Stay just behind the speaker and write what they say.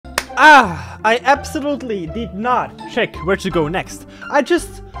I absolutely did not check where to go next. I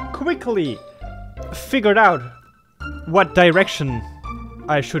just quickly figured out what direction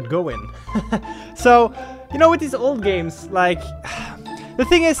I should go in. So, you know, with these old games, like, the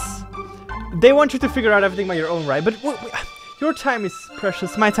thing is, they want you to figure out everything by your own, right? But your time is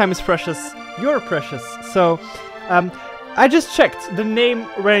precious, my time is precious, you're precious. So, I just checked the name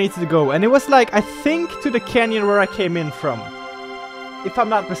where I needed to go, and it was like, I think to the canyon where I came in from, if I'm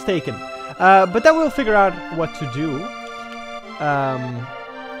not mistaken. But then we'll figure out what to do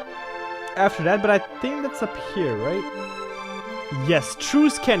after that, but I think that's up here, right? Yes,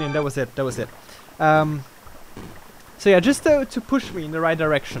 Truce Canyon, that was it, that was it. So yeah, just to push me in the right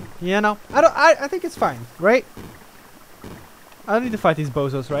direction. You know, I think it's fine, right? I don't need to fight these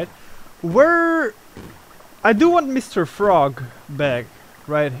bozos, right? I do want Mr. Frog back,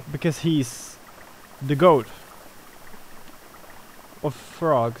 right? Because he's the goat of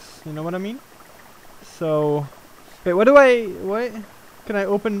frogs, you know what I mean? So, wait, what? Can I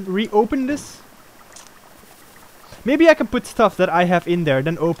reopen this? Maybe I can put stuff that I have in there,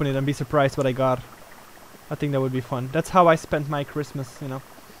 then open it and be surprised what I got. I think that would be fun. That's how I spent my Christmas, you know.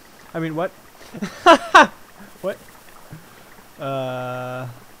 I mean, what? What?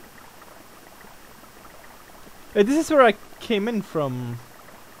 Wait, this is where I came in from.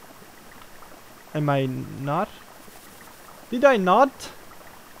 Am I not? Did I not?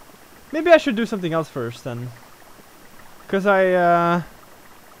 Maybe I should do something else first then. Cause Huh.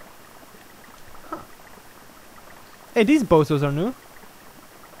 Hey, these bozos are new.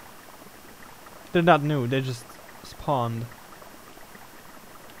 They're not new, they just spawned.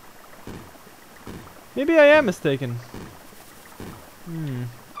 Maybe I am mistaken.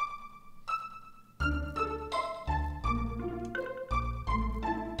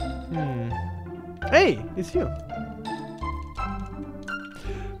 Hey, it's you.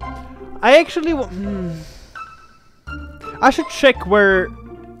 I actually I should check where...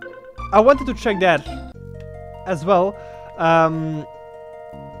 I wanted to check that as well.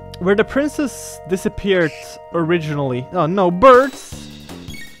 Where the princess disappeared originally. Oh no, birds!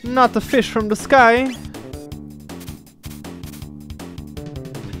 Not the fish from the sky.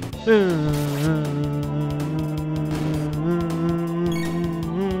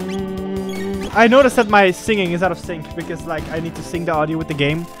 I noticed that my singing is out of sync because like I need to sync the audio with the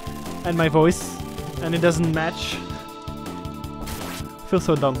game and my voice and it doesn't match. Feel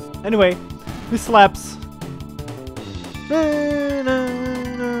so dumb. Anyway, this slaps.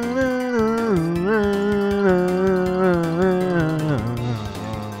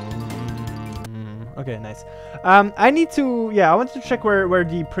 Okay, nice. I need to, yeah, I want to check where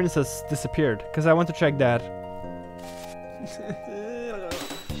the princess disappeared, because I want to check that.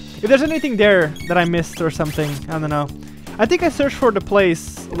 If there's anything there that I missed or something, I don't know. I think I searched for the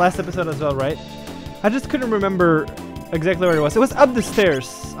place last episode as well, right? I just couldn't remember exactly where it was. It was up the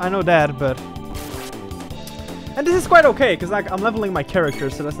stairs, I know that, but... And this is quite okay, because like, I'm leveling my character,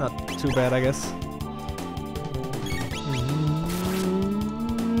 so that's not too bad, I guess.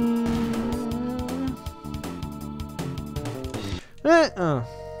 Oh,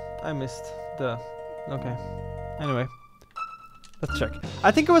 I missed the... Okay. Anyway. Let's check.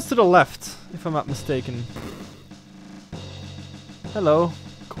 I think it was to the left, if I'm not mistaken. Hello,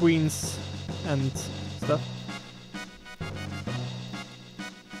 queens and stuff.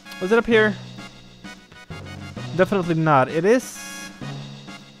 Was it up here? Definitely not. It is...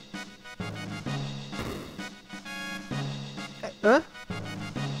 Huh?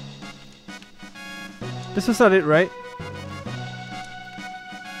 This was not it, right?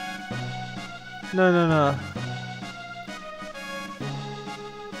 No, no, no.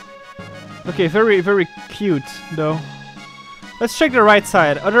 Okay, very, very cute, though. Let's check the right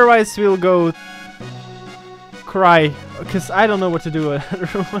side. Otherwise, we'll go cry, because I don't know what to do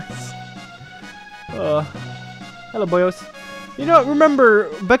otherwise. Hello, boyos. You know, remember,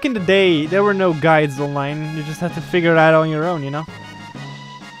 back in the day, there were no guides online. You just had to figure it out on your own, you know?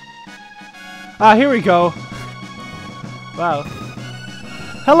 Ah, here we go. Wow.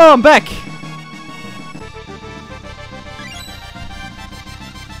 Hello, I'm back!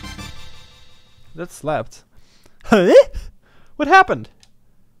 That slapped. Huh? What happened?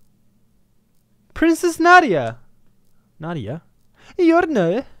 Princess Nadia. Nadia?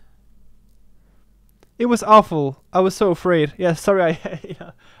 Yorno. It was awful. I was so afraid. Yeah, sorry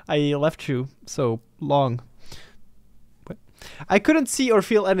I left you so long. What? I couldn't see or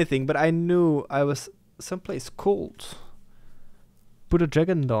feel anything, but I knew I was someplace cold. Put a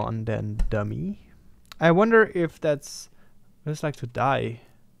dragon on then, dummy. I wonder if that's what it's like to die.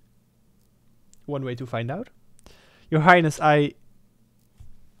 One way to find out. Your Highness, I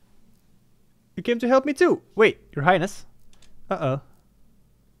You came to help me too. Wait, Your Highness. Uh-oh.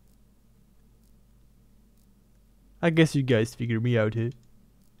 I guess you guys figured me out, huh?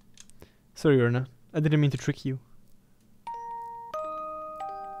 Sorry, Urna. I didn't mean to trick you.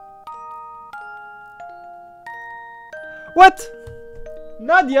 What?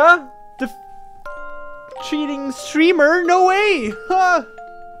 Nadia? The cheating streamer? No way! Huh.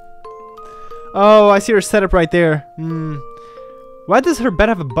 Oh, I see her setup right there. Why does her bed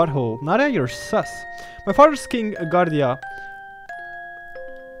have a butthole? Nadia, you're sus. My father's King Guardia.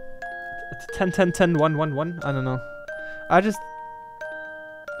 10, 10, 10, 1, 1, 1. I don't know. I just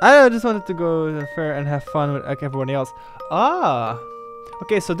wanted to go to the fair and have fun with like everyone else. Ah!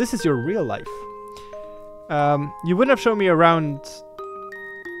 Okay, so this is your real life. You wouldn't have shown me around.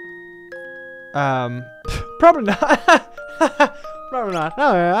 Probably not. Probably not. No,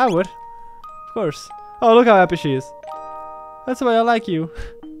 I would. Of course. Oh, look how happy she is. That's why I like you.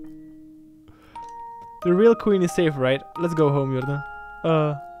 The real queen is safe, right? Let's go home, Jordan.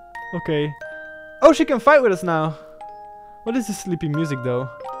 Okay. Oh, she can fight with us now. What is this sleepy music, though?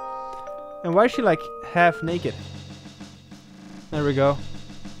 And why is she, like, half naked? There we go.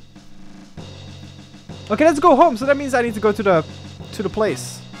 Okay, let's go home. So that means I need to go to the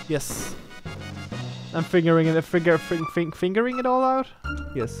place. Yes. I'm fingering it. Fingering it all out.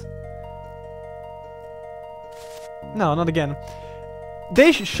 Yes. No, not again.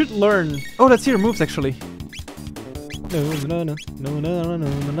 They should learn. Oh, let's see her moves actually. No.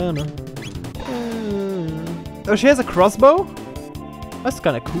 Oh, she has a crossbow? That's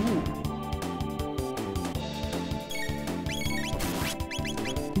kind of cool.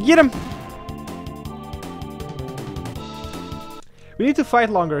 Get him! We need to fight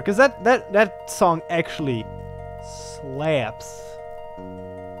longer, because that song actually slaps.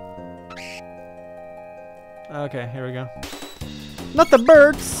 Okay, here we go. Not the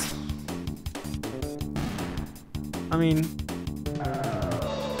birds! I mean...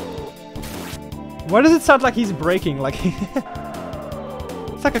 Why does it sound like he's braking? Like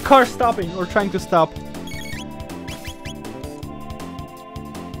it's like a car stopping or trying to stop.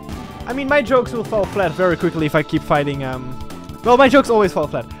 I mean, my jokes will fall flat very quickly if I keep fighting, well, my jokes always fall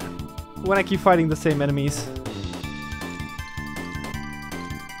flat when I keep fighting the same enemies.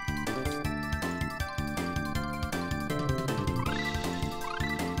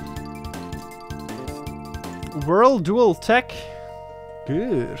 World Dual Tech.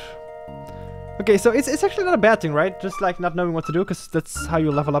 Good. Okay, so it's actually not a bad thing, right? Just like not knowing what to do, because that's how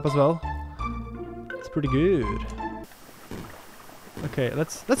you level up as well. It's pretty good. Okay,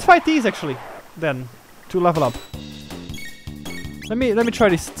 let's fight these actually then to level up. Let me try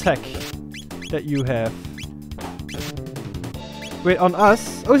this tech that you have. Wait, on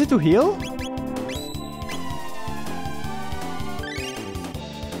us? Oh, is it to heal?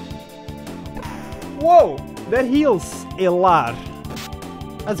 Whoa! That heals a lot.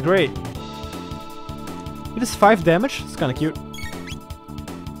 That's great. It is 5 damage. It's kind of cute.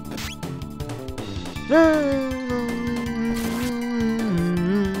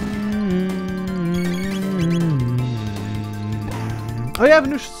 Oh, yeah, I have a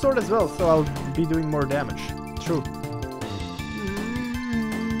new sword as well, so I'll be doing more damage. True.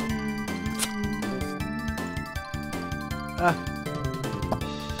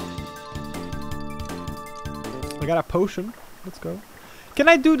 I got a potion. Let's go. Can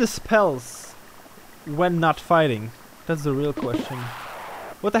I do the spells when not fighting? That's the real question.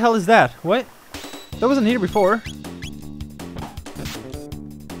 What the hell is that? What? That wasn't here before.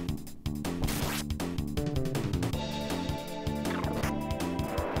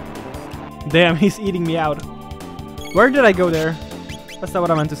 Damn, he's eating me out. Where did I go there? That's not what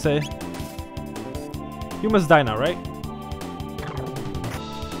I meant to say. You must die now, right?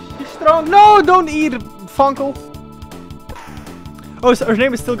 He's strong. No, don't eat Funkel. Oh, so her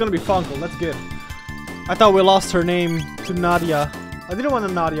name is still gonna be Funkel. That's good. I thought we lost her name to Nadia. I didn't want a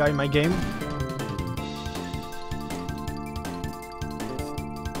Nadia in my game.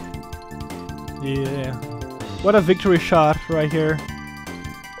 Yeah. What a victory shot right here.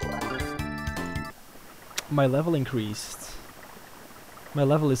 My level increased. My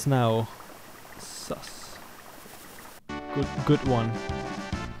level is now sus. Good one.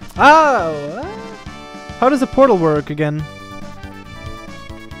 Oh! How does the portal work again?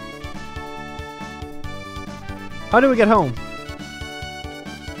 How do we get home?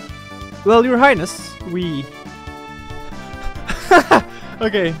 Well, Your Highness, we...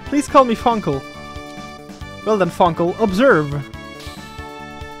 Okay, please call me Funkel. Well then, Funkel, observe.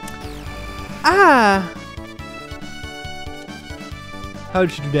 Ah! How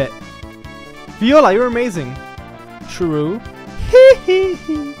did you do that? Viola, you're amazing. True.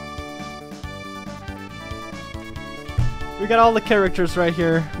 got all the characters right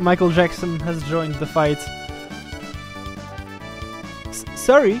here. Michael Jackson has joined the fight.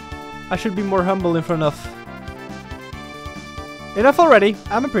 Sorry, I should be more humble in front of... Enough already,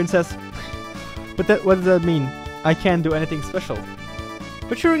 I'm a princess. But what does that mean? I can't do anything special.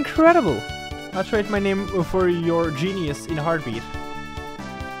 But you're incredible. I'll trade my name for your genius in a heartbeat.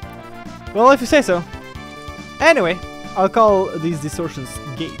 Well, if you say so. Anyway, I'll call these distortions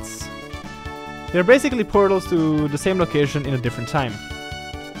gates. They're basically portals to the same location in a different time.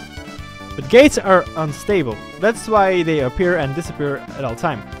 But gates are unstable. That's why they appear and disappear at all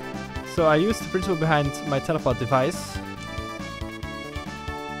time. So I used the principle behind my teleport device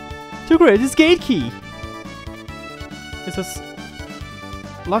to create this gate key. It says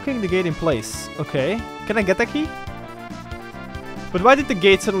locking the gate in place. Okay, can I get that key? But why did the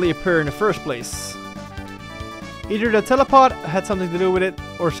gate suddenly appear in the first place? Either the teleport had something to do with it,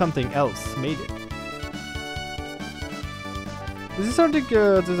 or something else made it. This is something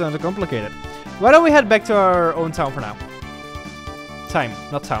complicated. Why don't we head back to our own town for now? Time,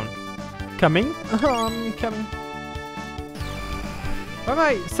 not town. Coming? I'm coming. Why am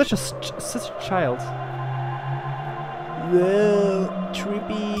I such a child? Whoa,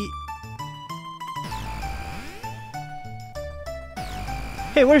 trippy.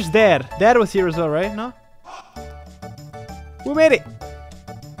 Hey, where's Dad? Dad was here as well, right? No? We made it!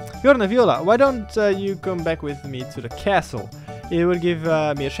 Bjorn and Viola, why don't you come back with me to the castle? It would give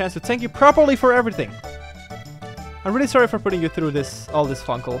me a chance to thank you properly for everything. I'm really sorry for putting you through all this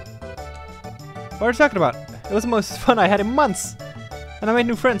funkle. What are you talking about? It was the most fun I had in months! And I made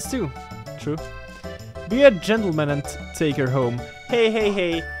new friends too. True. Be a gentleman and take her home.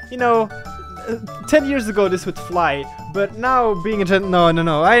 Hey. You know, 10 years ago this would fly. But now being a gentleman...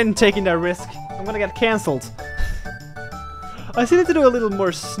 No. I ain't taking that risk. I'm gonna get cancelled. I still need to do a little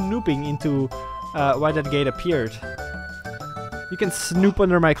more snooping into why that gate appeared. You can snoop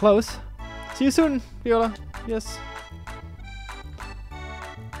under my clothes. See you soon, Viola. Yes.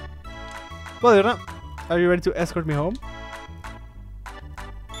 Well, Viola, are you ready to escort me home?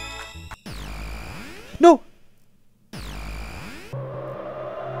 No!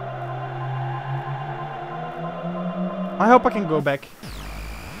 I hope I can go back.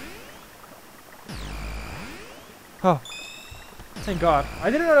 Oh. Thank God. I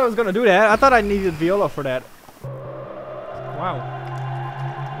didn't know I was gonna do that. I thought I needed Viola for that. Wow.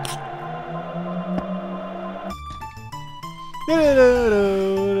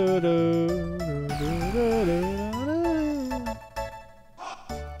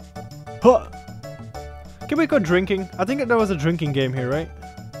 Huh. Can we go drinking? I think there was a drinking game here, right?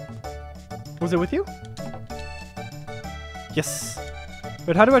 Was it with you? Yes.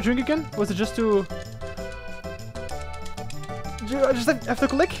 But how do I drink again? Was it just to... I just have to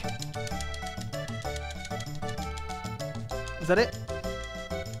click? Is that it?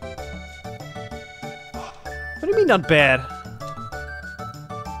 What do you mean not bad?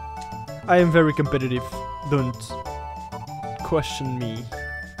 I am very competitive. Don't question me.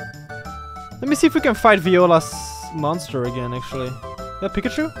 Let me see if we can fight Viola's monster again, actually. That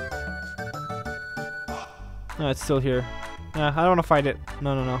Pikachu? No, it's still here. I don't want to fight it.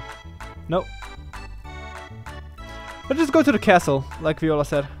 No. Nope. Let's just go to the castle, like Viola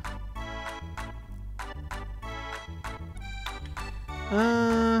said.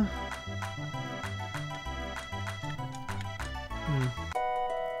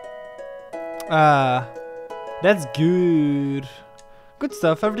 That's good. Good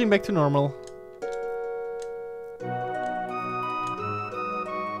stuff, everything back to normal.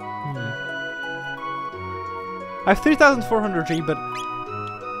 I have 3,400 G, but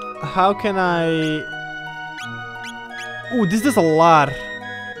how can I... Ooh, this is a lot.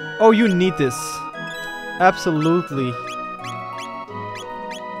 Oh, you need this. Absolutely.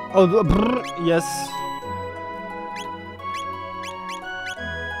 Oh, brr, yes.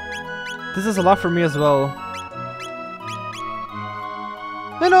 This is a lot for me as well.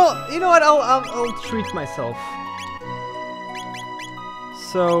 No, you know what? I'll treat myself.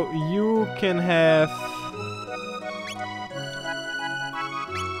 So you can have.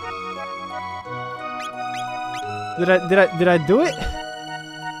 Did I do it?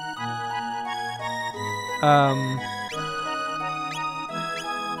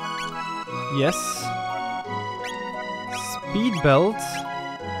 Yes. Speed belt.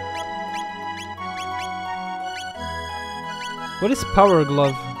 What is power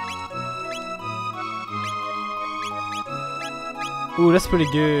glove? Ooh, that's pretty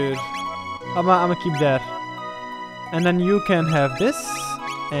good. I'ma keep that. And then you can have this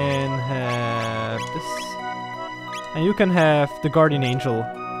and have this. And you can have the guardian angel.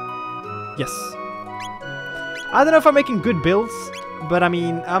 Yes. I don't know if I'm making good builds, but I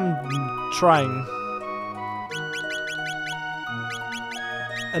mean, I'm trying.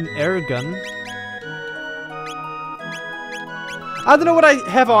 An air gun. I don't know what I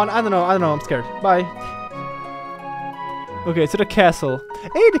have on. I don't know. I'm scared. Bye. Okay, to the castle.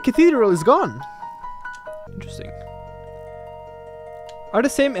 Hey, the cathedral is gone. Interesting. Are the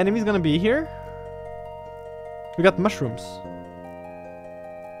same enemies gonna be here? We got mushrooms.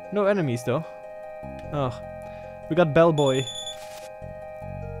 No enemies though. Oh. We got Bellboy.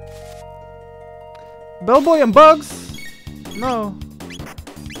 Bellboy and bugs! No.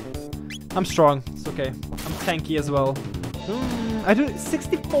 I'm strong. It's okay. I'm tanky as well. I do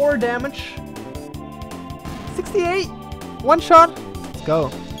 64 damage. 68! One shot! Let's go.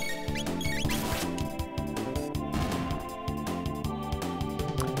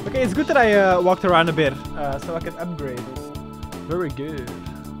 Okay, it's good that I walked around a bit, so I can upgrade. Very good.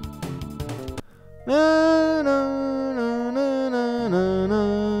 Okay.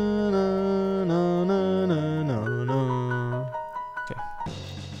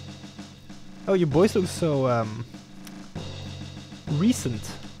 Oh, your voice looks so recent.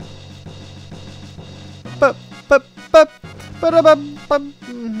 Are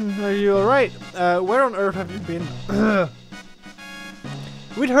you alright? Where on earth have you been?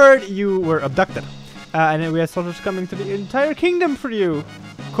 We'd heard you were abducted, and then we had soldiers coming to the entire kingdom for you.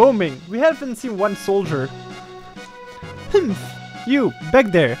 Combing. We haven't seen one soldier. You,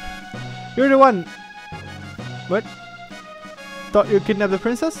 back there. You're the one. What? Thought you kidnapped the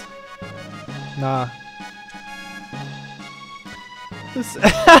princess? Nah. This is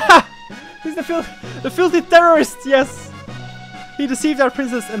the filthy terrorist, yes! He deceived our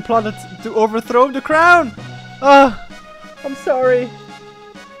princess and plotted to overthrow the crown! I'm sorry.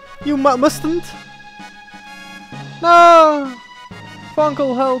 You mustn't. No!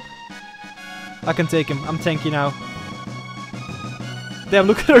 Funkle, help. I can take him. I'm tanky now. Damn,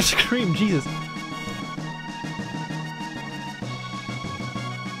 look at her scream, Jesus.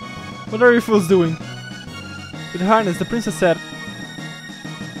 What are you fools doing? With harness, the princess said.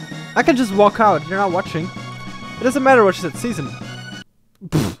 I can just walk out. You're not watching. It doesn't matter what she said. Seize him.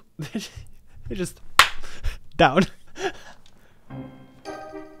 They just down.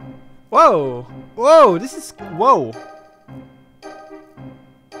 Whoa! Whoa! This is whoa!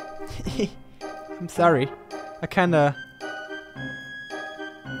 I'm sorry. I kinda.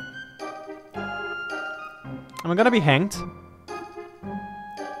 Am I gonna be hanged?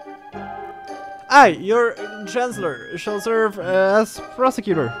 I, your chancellor, shall serve as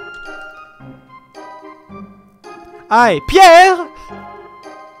prosecutor. I, Pierre!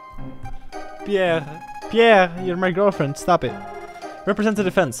 Pierre, you're my girlfriend. Stop it. Represent the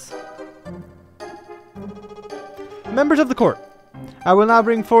defense. Members of the court, I will now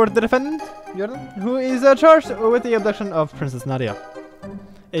bring forward the defendant, Jordan, who is charged with the abduction of Princess Nadia,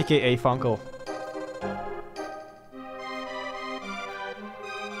 aka Funkle.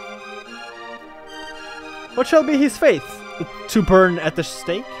 What shall be his fate? To burn at the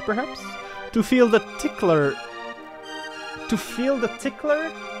stake, perhaps? To feel the tickler? To feel the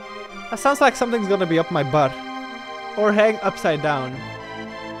tickler? That sounds like something's gonna be up my butt. Or hang upside down.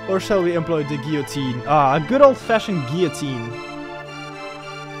 Or shall we employ the guillotine? Ah, a good old-fashioned guillotine.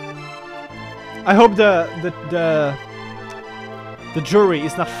 I hope the jury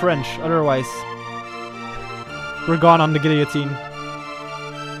is not French, otherwise we're gone on the guillotine.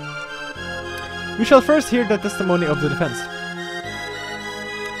 We shall first hear the testimony of the defense.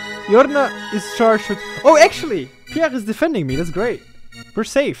 Jorna is charged with... Oh, actually! Pierre is defending me, that's great. We're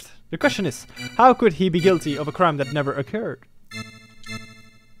saved. The question is, how could he be guilty of a crime that never occurred?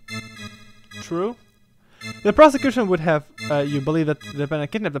 True. The prosecution would have you believe that the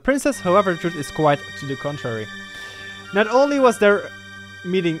defendant kidnapped the princess, however, the truth is quite to the contrary. Not only was their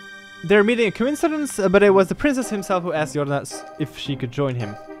meeting a coincidence, but it was the princess himself who asked Jorna if she could join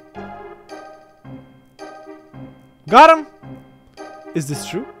him. Got him! Is this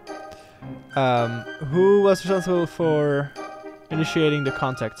true? Who was responsible for initiating the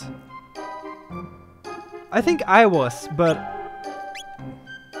contact? I think I was, but...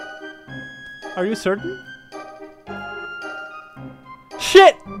 Are you certain?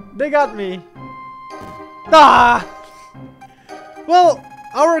 Shit! They got me! Ah! Well,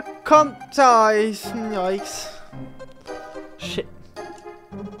 our yikes. Shit.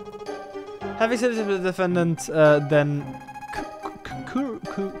 Having said to the defendant, then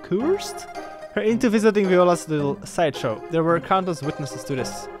coerced her into visiting Viola's little sideshow. There were countless witnesses to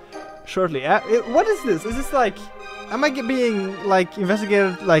this. Shortly, what is this? Is this like, am I being like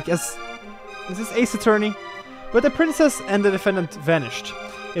investigated like as? Is this Ace Attorney? But the princess and the defendant vanished.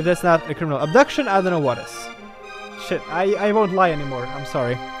 If that's not a criminal abduction, I don't know what is. Shit, I won't lie anymore, I'm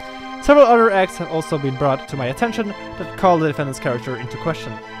sorry. Several other acts have also been brought to my attention that call the defendant's character into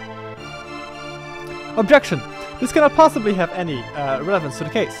question. Objection! This cannot possibly have any relevance to the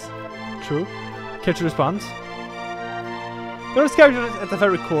case. True. Care to respond? Your character is at the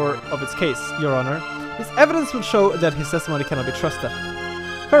very core of its case, Your Honor. This evidence will show that his testimony cannot be trusted.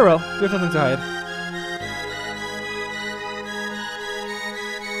 Very well, we have nothing to hide.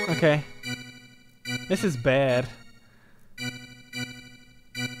 Okay. This is bad.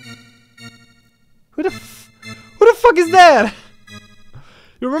 Who the fuck is that?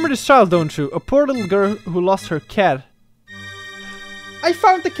 You remember this child, don't you? A poor little girl who lost her cat. I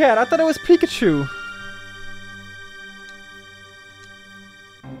found the cat! I thought it was Pikachu!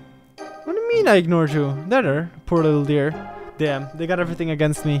 What do you mean I ignored you? There, poor little dear. Damn, they got everything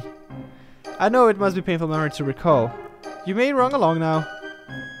against me. I know it must be painful memory to recall. You may run along now.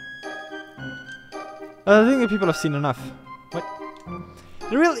 I think that people have seen enough. What?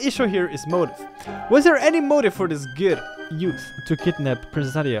 The real issue here is motive. Was there any motive for this good youth to kidnap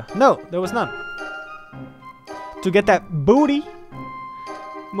Princess Nadia? No, there was none. To get that booty?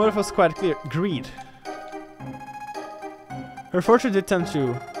 Motive was quite clear. Greed. Her fortune did tempt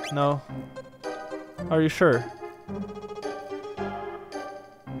you. No. Are you sure?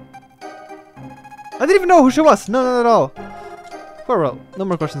 I didn't even know who she was. No, not at all. Very well. No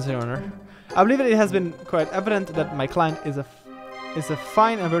more questions, Your Honor. I believe that it has been quite evident that my client is a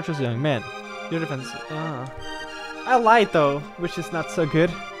fine and virtuous young man. Your defense. I lied though, which is not so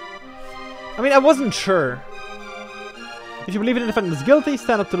good. I mean, I wasn't sure. If you believe the defendant is guilty,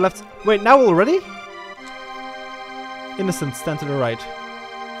 stand up to the left. Wait, now already? Innocent, stand to the right.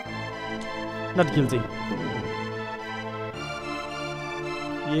 Not guilty.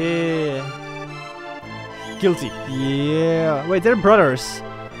 Yeah. Guilty. Yeah. Wait, they're brothers.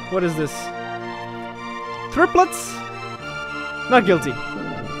 What is this? Triplets? Not guilty.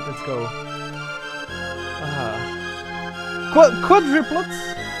 Let's go. Quadruplets?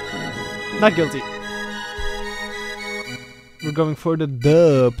 Not guilty. We're going for the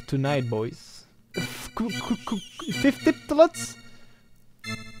dub tonight, boys. Fiftiplets?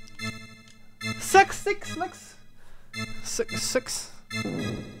 Six.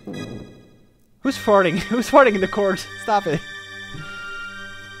 Who's farting? Who's farting in the court? Stop it.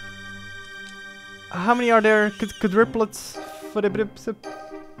 How many are there? Quadruplets?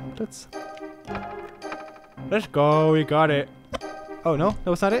 Let's go, we got it. Oh no, that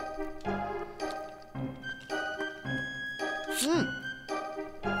was not it?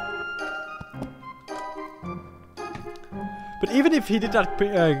 But even if he did not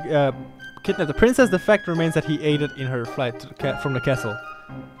kidnap the princess, the fact remains that he aided in her flight to from the castle.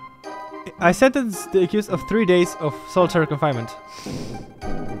 I sentenced the accused of 3 days of solitary confinement.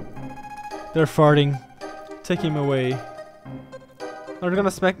 They're farting. Take him away. Are they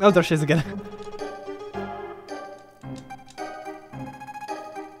gonna smack? Oh, there she is again.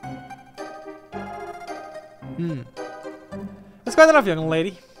 That's quite enough, young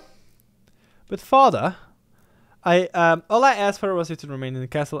lady. But father, all I asked for was you to remain in the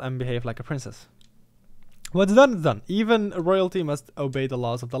castle and behave like a princess. What's done is done. Even royalty must obey the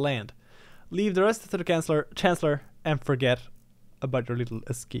laws of the land. Leave the rest to the chancellor and forget about your little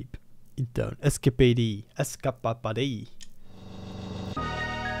escape. Escapade.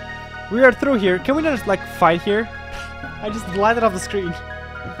 We are through here. Can we not just like fight here? I just glided off the screen.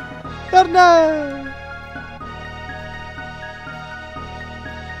 Oh no!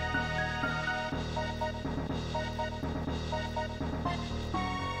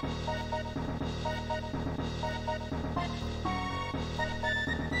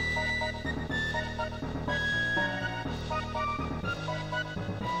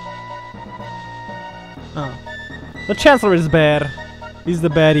 Oh. The Chancellor is bad. He's the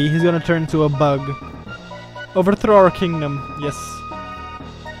baddie. He's gonna turn into a bug. Overthrow our kingdom. Yes.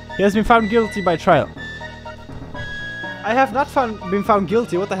 He has been found guilty by trial. I have not been found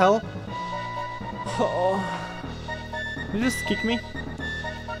guilty. What the hell? Oh. Did you just kick me?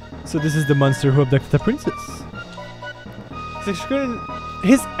 So this is the monster who abducted the princess.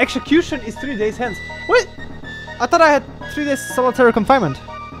 His execution is 3 days hence. What? I thought I had 3 days solitary confinement.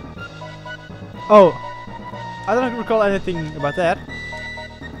 Oh. I don't recall anything about that.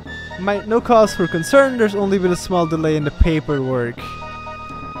 No cause for concern, there's only been a small delay in the paperwork.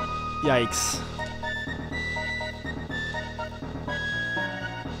 Yikes.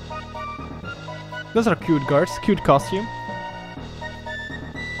 Those are cute guards, cute costume.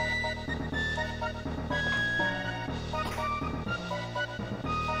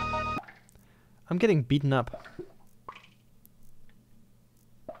 I'm getting beaten up.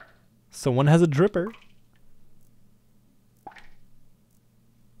 Someone has a dripper.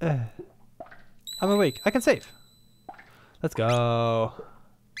 I'm awake. I can save. Let's go.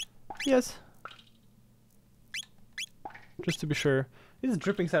 Yes. Just to be sure. This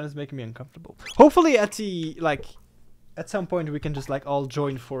dripping sound is making me uncomfortable. Hopefully at the, like, at some point we can just, like, all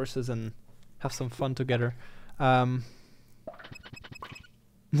join forces and have some fun together. Pipe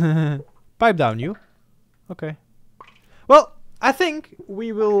down, you. Okay. Well, I think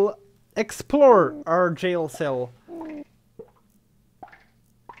we will explore our jail cell.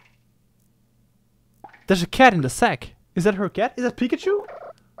 There's a cat in the sack. Is that her cat? Is that Pikachu?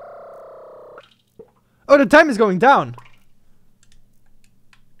 Oh, the time is going down.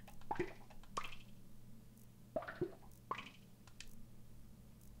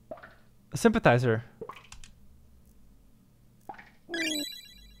 A sympathizer.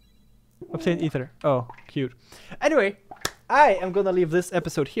 Obtain ether. Oh, cute. Anyway, I am gonna leave this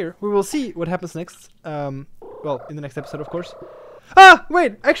episode here. We will see what happens next. Well, in the next episode, of course. Ah,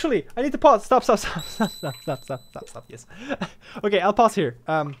 wait, actually, I need to pause. Stop. Yes. Okay, I'll pause here.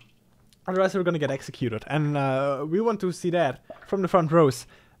 Otherwise we're gonna get executed. And we want to see that from the front rows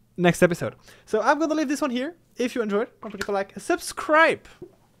next episode. So I'm gonna leave this one here. If you enjoyed, don't forget to like, subscribe.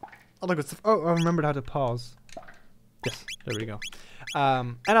 All the good stuff. Oh, I remembered how to pause. Yes, there we go.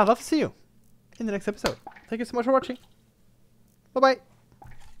 And I'd love to see you in the next episode. Thank you so much for watching. Bye-bye.